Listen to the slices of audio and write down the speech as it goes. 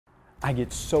I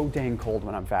get so dang cold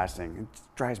when I'm fasting. It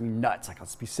drives me nuts. Like I'll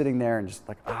just be sitting there and just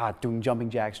like, doing jumping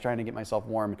jacks, trying to get myself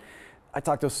warm. I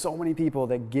talk to so many people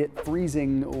that get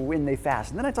freezing when they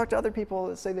fast. And then I talk to other people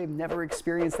that say they've never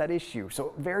experienced that issue. So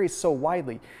it varies so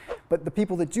widely. But the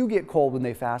people that do get cold when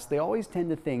they fast, they always tend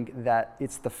to think that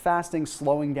it's the fasting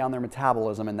slowing down their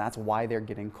metabolism and that's why they're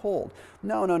getting cold.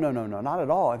 No, not at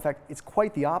all. In fact, it's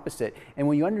quite the opposite. And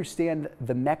when you understand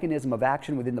the mechanism of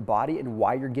action within the body and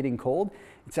why you're getting cold,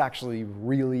 it's actually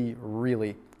really,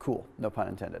 really cool, no pun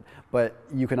intended. But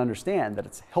you can understand that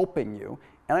it's helping you.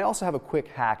 And I also have a quick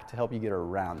hack to help you get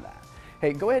around that.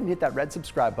 Hey, go ahead and hit that red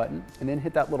subscribe button and then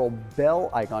hit that little bell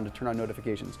icon to turn on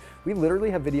notifications. We literally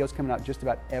have videos coming out just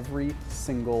about every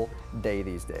single day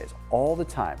these days, all the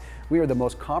time. We are the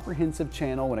most comprehensive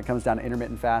channel when it comes down to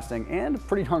intermittent fasting and a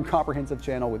pretty darn comprehensive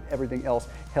channel with everything else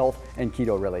health and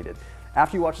keto related.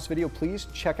 After you watch this video, please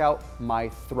check out my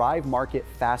Thrive Market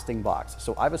fasting box.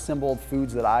 So I've assembled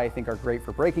foods that I think are great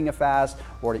for breaking a fast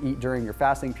or to eat during your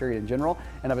fasting period in general,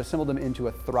 and I've assembled them into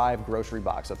a Thrive grocery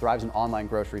box. So Thrive's an online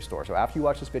grocery store. So after you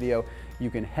watch this video, you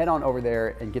can head on over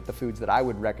there and get the foods that I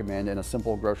would recommend in a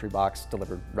simple grocery box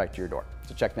delivered right to your door.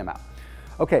 So check them out.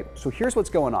 Okay, so here's what's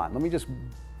going on. Let me just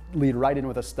lead right in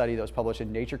with a study that was published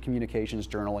in Nature Communications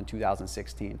Journal in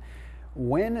 2016.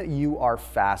 When you are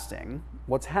fasting,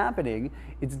 what's happening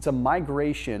is it's a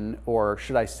migration, or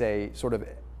should I say, sort of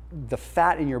the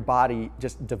fat in your body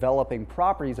just developing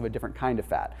properties of a different kind of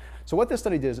fat. So what this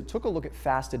study did is it took a look at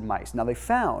fasted mice. Now they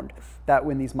found that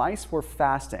when these mice were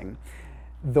fasting,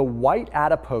 the white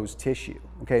adipose tissue,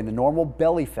 okay, the normal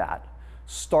belly fat,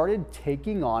 started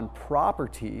taking on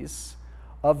properties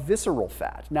of visceral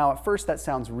fat. Now, at first that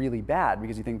sounds really bad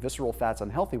because you think visceral fat's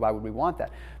unhealthy. Why would we want that?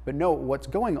 But no, what's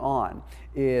going on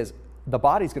is the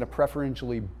body's going to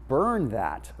preferentially burn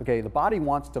that. Okay, the body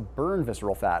wants to burn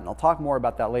visceral fat, and I'll talk more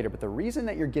about that later. But the reason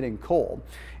that you're getting cold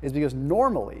is because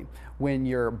normally when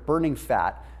you're burning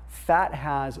fat, fat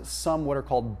has some what are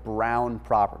called brown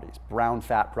properties, brown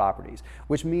fat properties,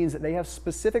 which means that they have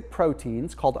specific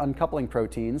proteins called uncoupling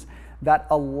proteins that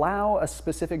allow a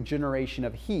specific generation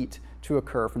of heat to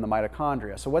occur from the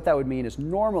mitochondria. So what that would mean is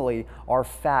normally our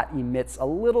fat emits a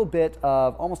little bit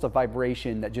of almost a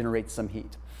vibration that generates some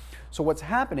heat. So what's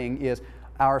happening is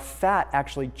our fat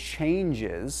actually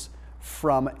changes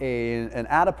from an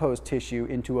adipose tissue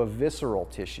into a visceral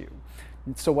tissue.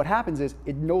 So what happens is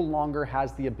it no longer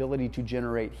has the ability to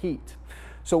generate heat.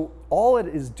 So all it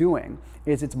is doing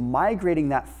is it's migrating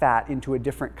that fat into a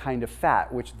different kind of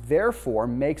fat, which therefore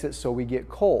makes it so we get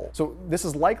cold. So this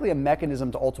is likely a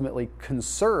mechanism to ultimately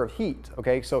conserve heat,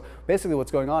 okay? So basically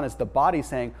what's going on is the body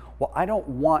saying, well, I don't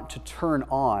want to turn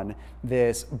on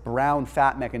this brown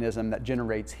fat mechanism that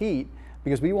generates heat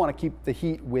because we want to keep the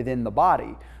heat within the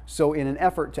body. So in an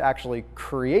effort to actually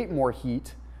create more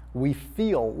heat, we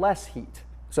feel less heat.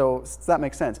 So does that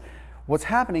make sense? What's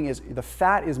happening is the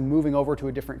fat is moving over to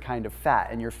a different kind of fat,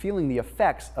 and you're feeling the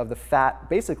effects of the fat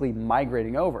basically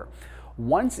migrating over.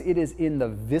 Once it is in the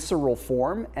visceral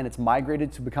form and it's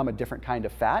migrated to become a different kind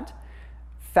of fat,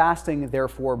 fasting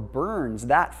therefore burns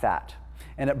that fat,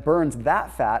 and it burns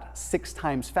that fat 6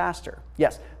 times faster.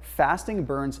 Yes, fasting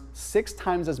burns 6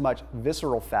 times as much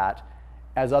visceral fat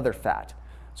as other fat.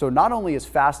 So not only is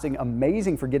fasting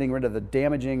amazing for getting rid of the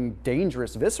damaging,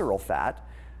 dangerous visceral fat,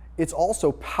 it's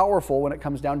also powerful when it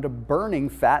comes down to burning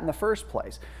fat in the first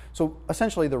place. So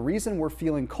essentially the reason we're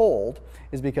feeling cold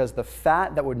is because the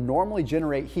fat that would normally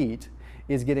generate heat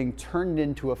is getting turned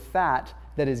into a fat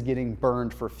that is getting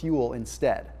burned for fuel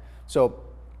instead. So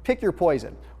pick your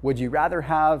poison. Would you rather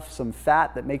have some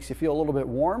fat that makes you feel a little bit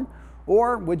warm,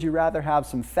 or would you rather have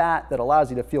some fat that allows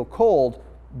you to feel cold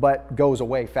but goes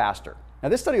away faster? Now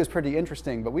this study was pretty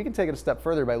interesting, but we can take it a step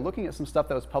further by looking at some stuff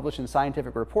that was published in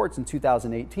scientific reports in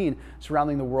 2018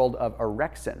 surrounding the world of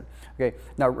orexin. Okay,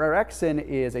 now orexin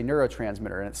is a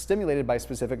neurotransmitter and it's stimulated by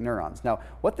specific neurons. Now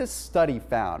what this study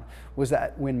found was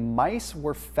that when mice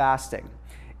were fasting,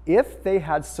 if they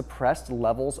had suppressed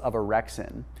levels of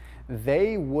orexin,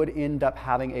 they would end up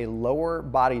having a lower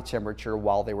body temperature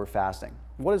while they were fasting.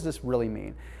 What does this really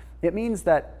mean? It means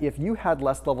that if you had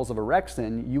less levels of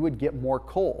orexin, you would get more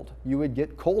cold. You would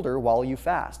get colder while you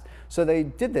fast. So they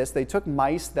did this. They took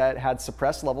mice that had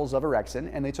suppressed levels of orexin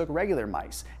and they took regular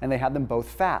mice and they had them both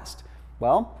fast.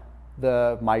 Well,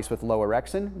 the mice with low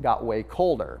orexin got way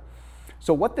colder.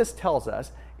 So what this tells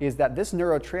us is that this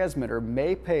neurotransmitter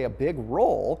may play a big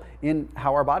role in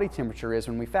how our body temperature is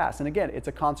when we fast. And again, it's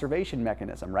a conservation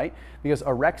mechanism, right? Because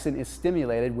orexin is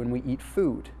stimulated when we eat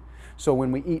food. So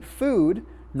when we eat food,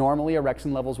 normally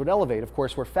orexin levels would elevate. Of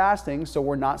course, we're fasting, so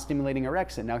we're not stimulating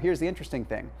orexin. Now, here's the interesting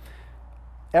thing.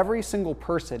 every single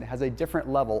person has a different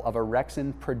level of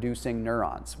orexin producing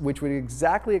neurons, which would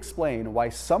exactly explain why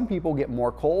some people get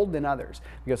more cold than others.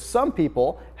 Because some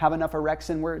people have enough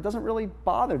orexin where it doesn't really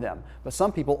bother them, but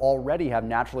some people already have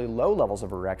naturally low levels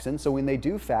of orexin, so when they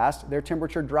do fast, their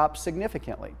temperature drops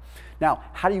significantly. Now,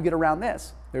 how do you get around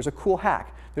this? There's a cool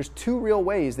hack. There's two real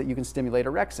ways that you can stimulate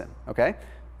orexin, okay?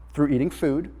 Through eating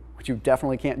food, which you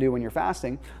definitely can't do when you're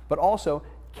fasting, but also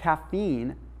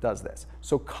caffeine does this.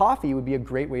 So coffee would be a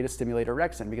great way to stimulate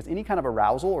orexin because any kind of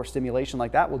arousal or stimulation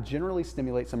like that will generally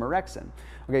stimulate some orexin.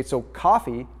 Okay, so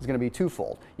coffee is going to be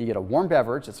twofold. You get a warm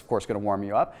beverage, it's of course going to warm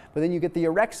you up, but then you get the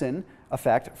orexin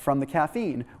effect from the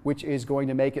caffeine, which is going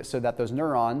to make it so that those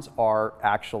neurons are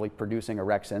actually producing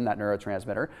orexin, that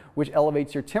neurotransmitter, which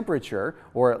elevates your temperature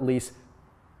or at least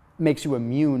makes you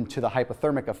immune to the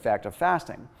hypothermic effect of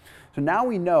fasting. So now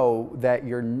we know that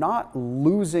you're not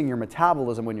losing your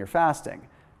metabolism when you're fasting.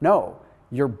 No,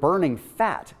 you're burning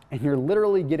fat and you're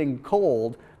literally getting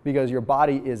cold because your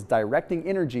body is directing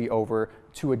energy over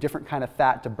to a different kind of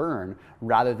fat to burn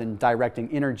rather than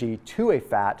directing energy to a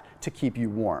fat to keep you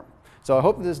warm. So I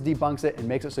hope this debunks it and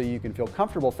makes it so you can feel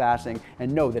comfortable fasting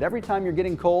and know that every time you're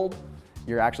getting cold,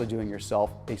 you're actually doing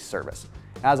yourself a service.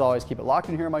 As always, keep it locked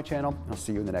in here on my channel. I'll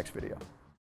see you in the next video.